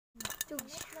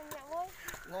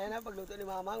Nah, na pagluto ni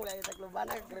Mamang wala yung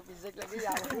takluban, nag-repisik lagi.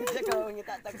 Yaman siya ka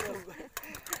ngita taklog.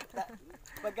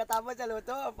 Pagkatapos sa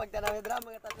luto, pagtanawin dra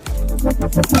mga tatlo.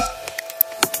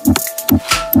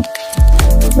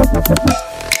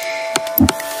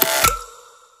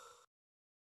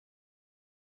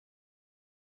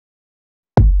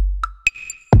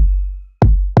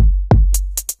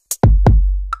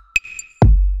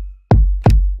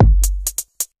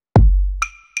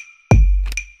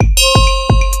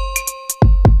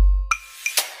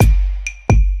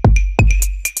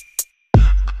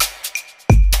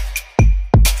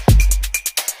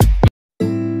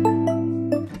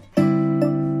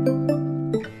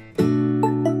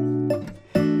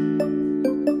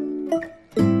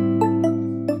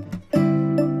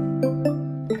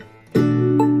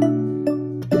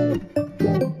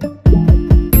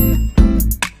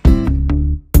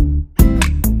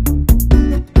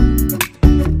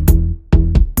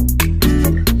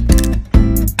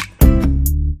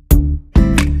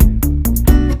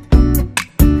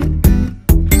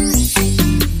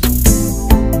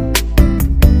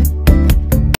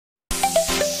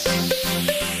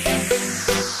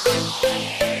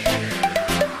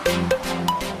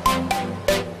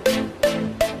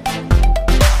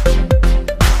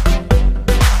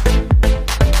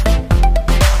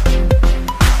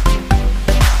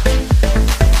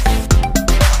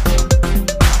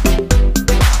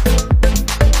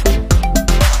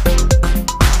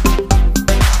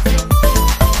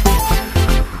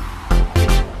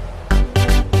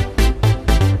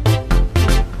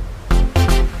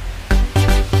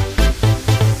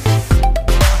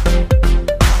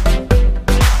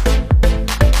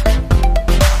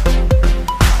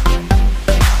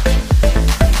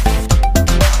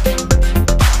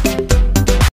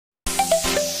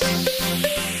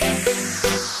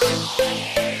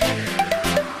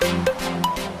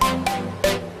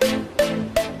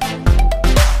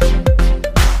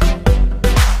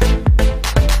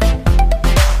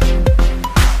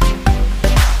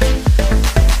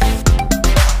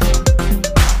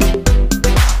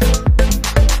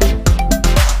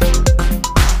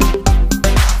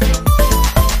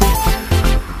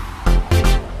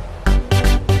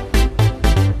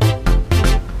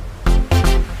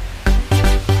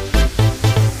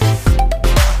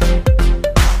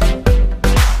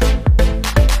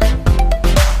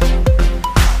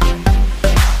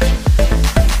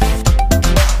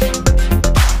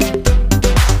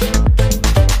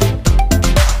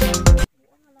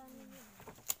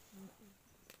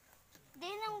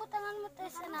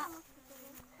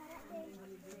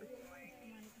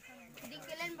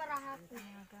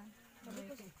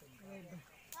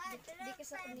 Di ka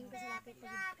sa kuning ka sa lapit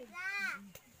pagigipid.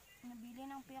 Nabili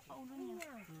ng piyak ka ulo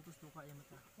niya. Tutos luka yung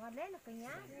mata. Wala na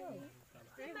kanya.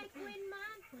 May queen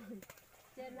man.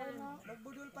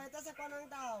 Magbudol pa ito sa kwanang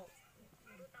tao.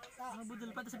 Ano budol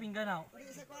pa ito sa pingganaw?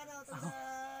 Hindi sa kwanaw, ito sa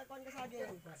kwan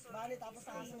kasagin. Bali tapos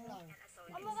sa asong lang.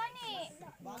 Amo gani.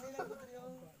 Bali lang po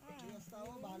yung yes tao,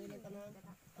 bali lang tanan.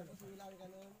 Tapos ilang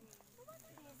ganun.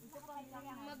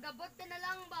 Magabot ka na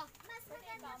lang ba? Mas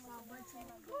maganda po.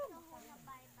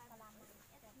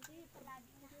 Hindi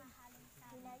palagi nakahalong sa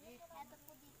amin. Ito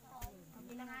po dito.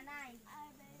 Bilanganay.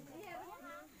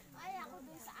 Ay, ako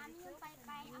dun sa amin yung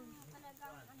paypay ang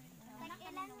talagang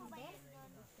nag-ilan mo ba yun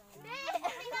doon? Hindi!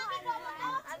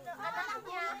 Ano lang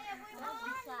niya?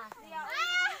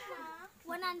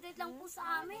 100 lang po sa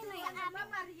amin. Ay, amin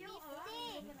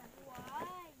 50.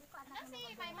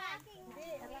 Kasi may making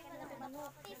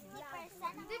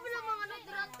 50%. Hindi mo lang mga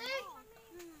nadrate.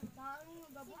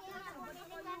 Sige nga, bumili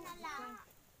ka na lang.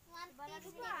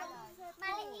 150.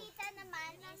 Maliita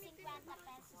naman yung 50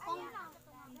 pesos.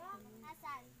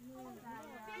 Nasaan? Yung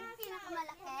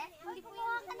pinakamalaki? Hindi po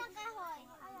yung ka ng kahoy.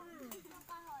 Ng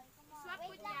kahoy.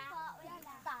 Wait lang po, wait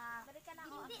lang.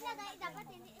 Hindi na guys, dapat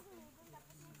hindi.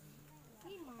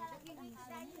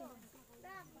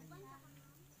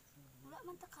 Wala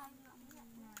man takayo.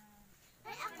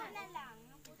 Ay, ako na lang.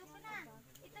 Ito ka na.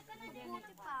 Ito ka na din.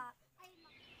 Buti pa.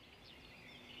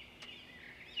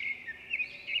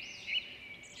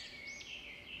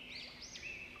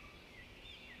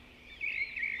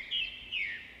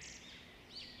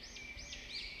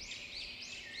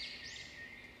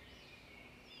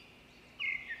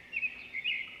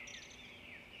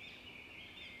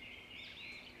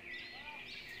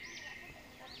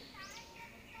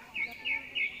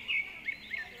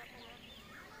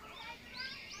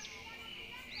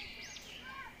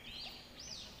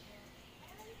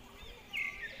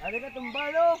 Ada ka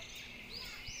tumbalo?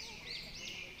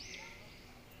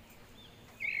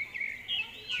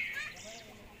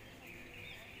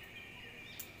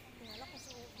 Wala ko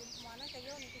sa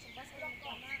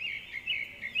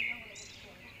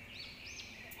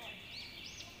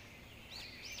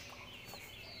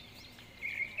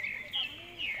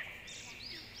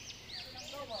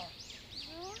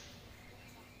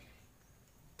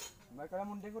May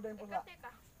kalamundin ko din po sa.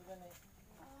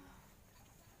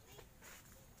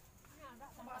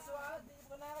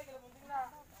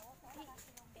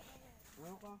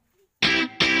 Ano ka?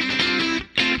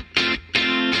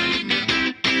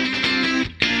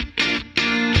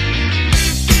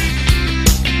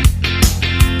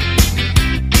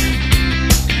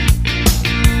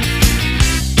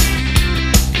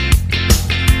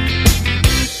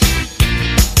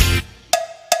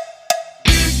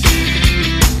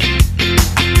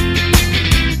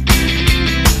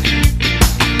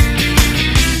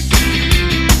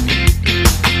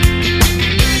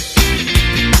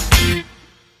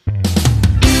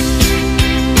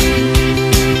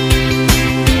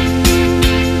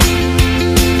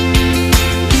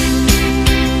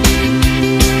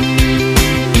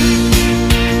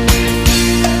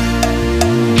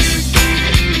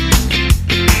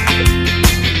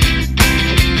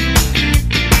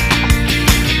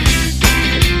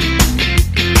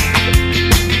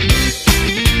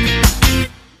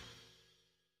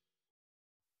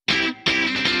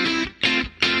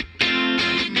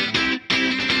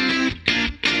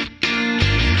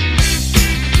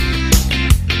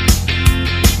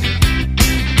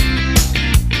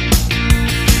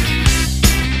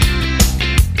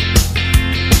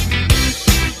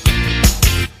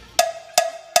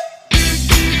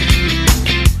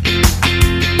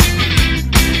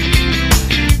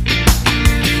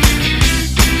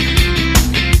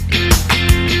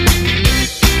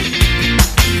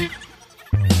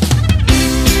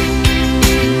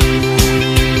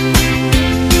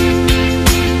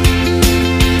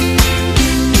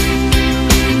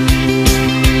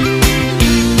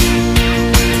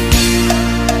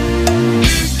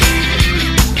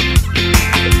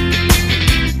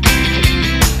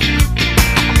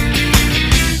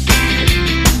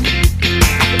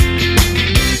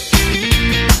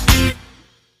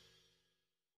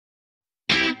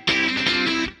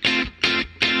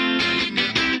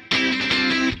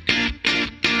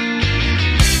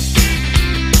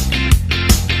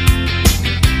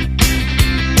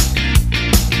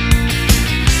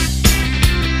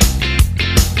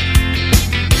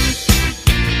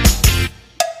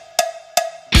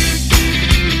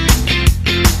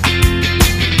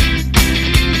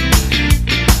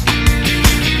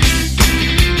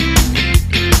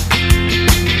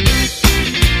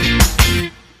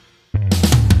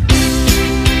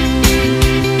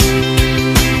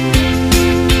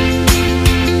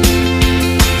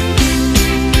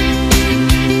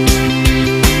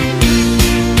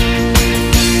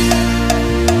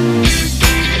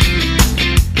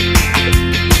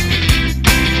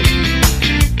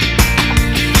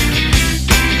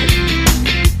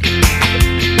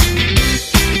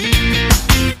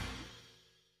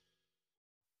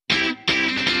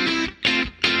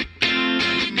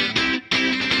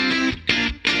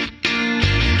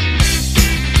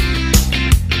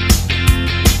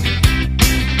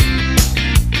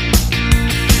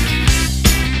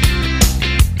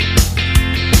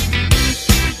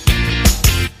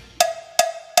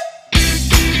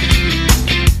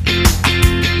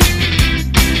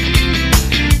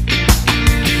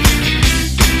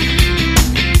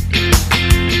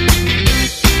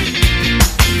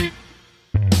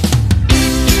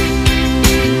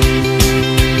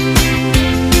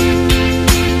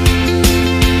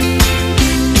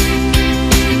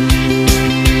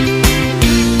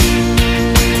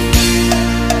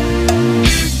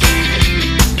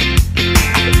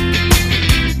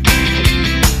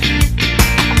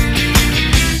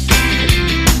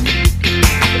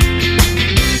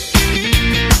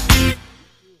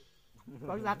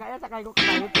 Pag sakay, sakay ko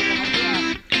kalayot ko sa kanya.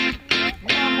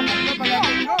 Ngayon, maganda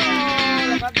pagdating ko.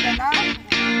 Lapat ka na.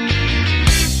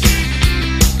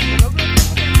 Tulog lang ko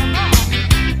kayo na.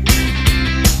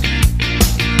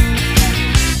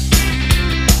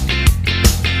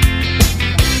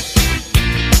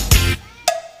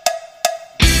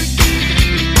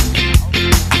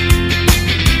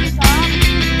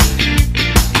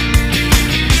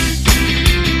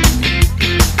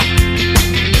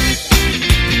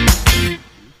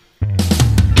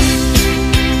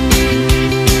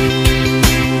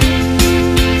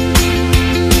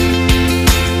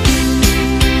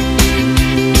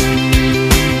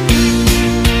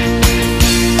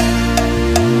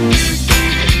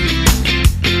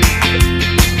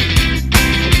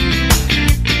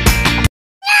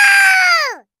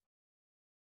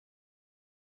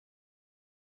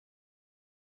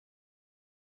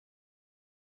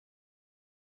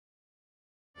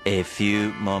 A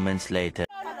few moments later.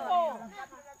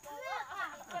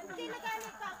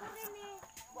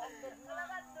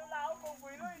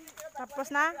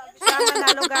 Tapos na, siya ang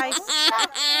nanalo guys.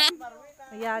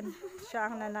 Ayan, siya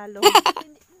ang nanalo.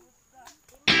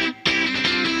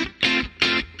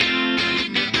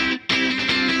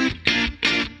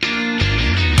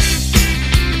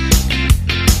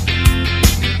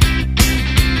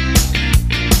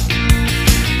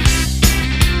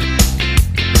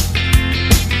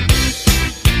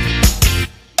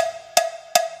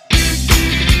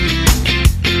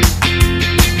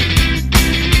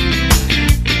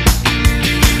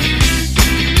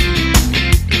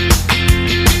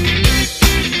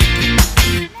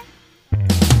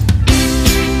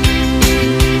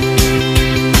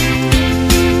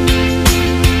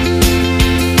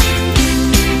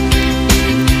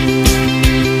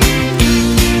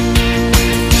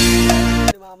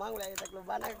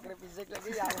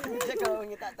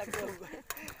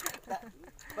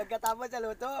 Pagkatapos sa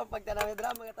luto, pagtanawin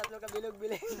dra, mga 3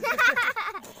 kabilog-bilig.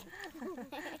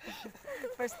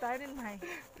 First time in my.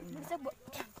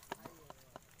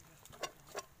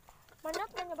 Manap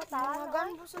na niya bata. Mga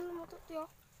ganbo sa lumutot yo.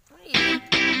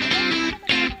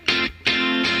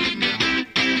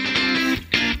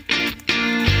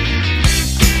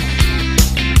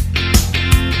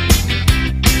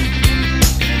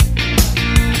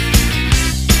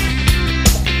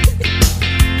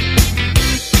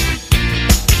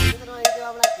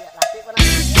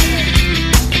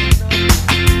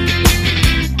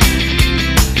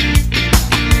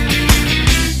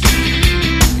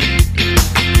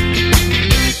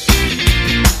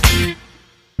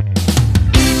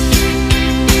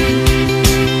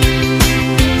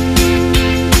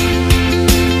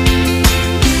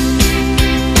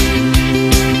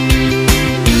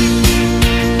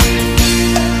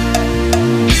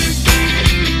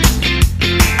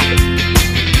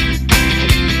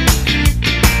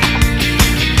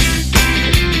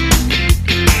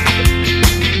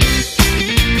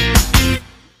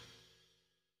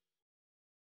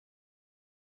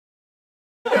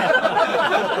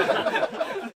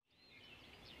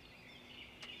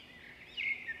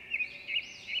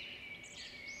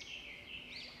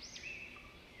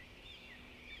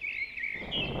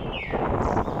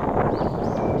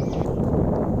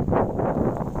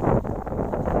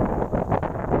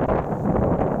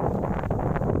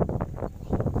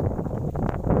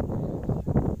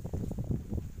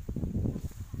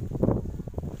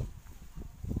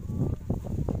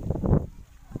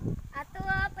 Ato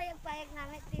payag-payag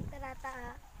namin dito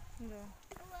rata.